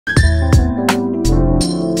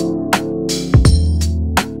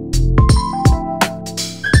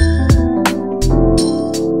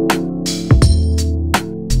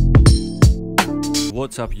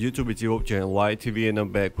what's up YouTube, it's your channel YTV and I'm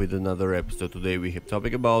back with another episode. Today we have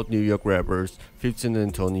topic about New York rappers 50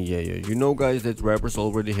 and Tony Yayo. You know guys that rappers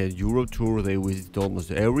already had Europe tour, they visited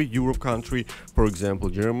almost every Europe country, for example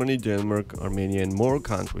Germany, Denmark, Armenia and more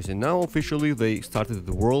countries, and now officially they started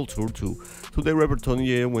the world tour too. Today rapper Tony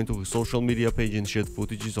Yayo went to his social media page and shared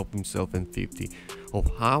footages of himself and 50 of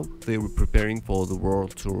how they were preparing for the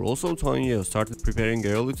world tour. Also Tony Yayo started preparing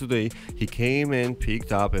early today. He came and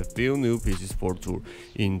picked up a few new pieces for tour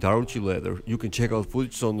in Darchi leather. You can check out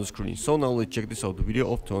footage on the screen. So now let's check this out, the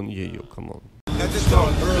video of Tony Yayo. Come on.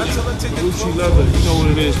 Start early. Gucci leather, you know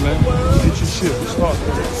what it is, man. Get your shit. Let's start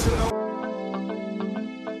early.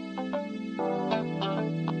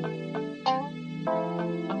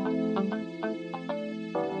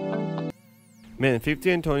 Man, 50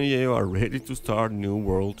 and Tony Yayo are ready to start new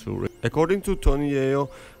world tour. According to Tony Yayo,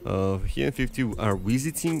 he and 50 are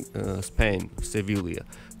visiting Spain, Sevilla.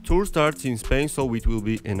 Tour starts in Spain, so it will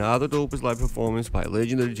be another dopest live performance by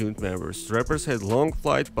legendary unit members. Rappers had long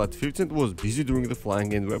flight, but 50 was busy during the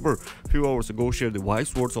flying, and rapper a few hours ago shared the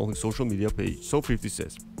wise words on his social media page. So 50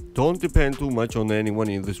 says, "Don't depend too much on anyone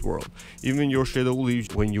in this world. Even your shadow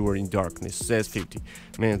leaves when you are in darkness," says 50.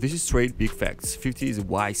 Man, this is straight big facts. 50 is a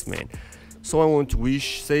wise man. So I want to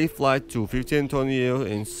wish safe flight to 50 and Tony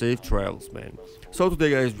Yayo and safe travels, man. So today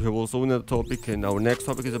guys, we have also another topic, and our next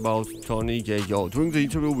topic is about Tony Yayo. During the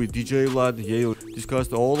interview with DJ Lad, Yayo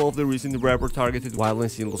discussed all of the recent rapper targeted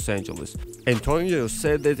violence in Los Angeles. And Tony Yayo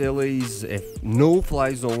said that LA is a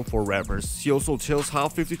no-fly zone for rappers. He also tells how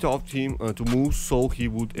 50 taught him to move so he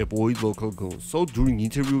would avoid local goons. So during the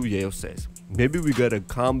interview, Yayo says, "Maybe we gotta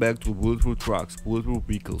come back to bulletproof trucks, bulletproof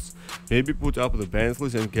vehicles. Maybe put up the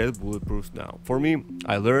Bentleys and get bulletproof now. For me,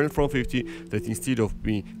 I learned from 50 that instead of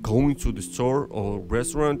me going to the store or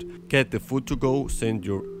restaurant, get the food to go, send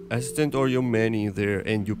your assistant or your man in there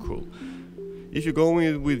and you cool. If you're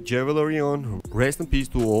going with jewelry on, rest in peace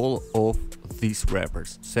to all of these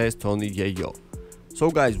rappers," says Tony Yayo. So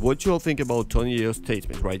guys, what you all think about Tony Yayo's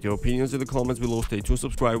statement? Write your opinions in the comments below. Stay tuned,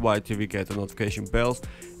 subscribe YTV, get the notification bells,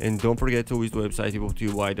 and don't forget to visit the website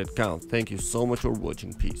YTV.com. Thank you so much for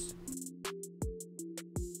watching. Peace.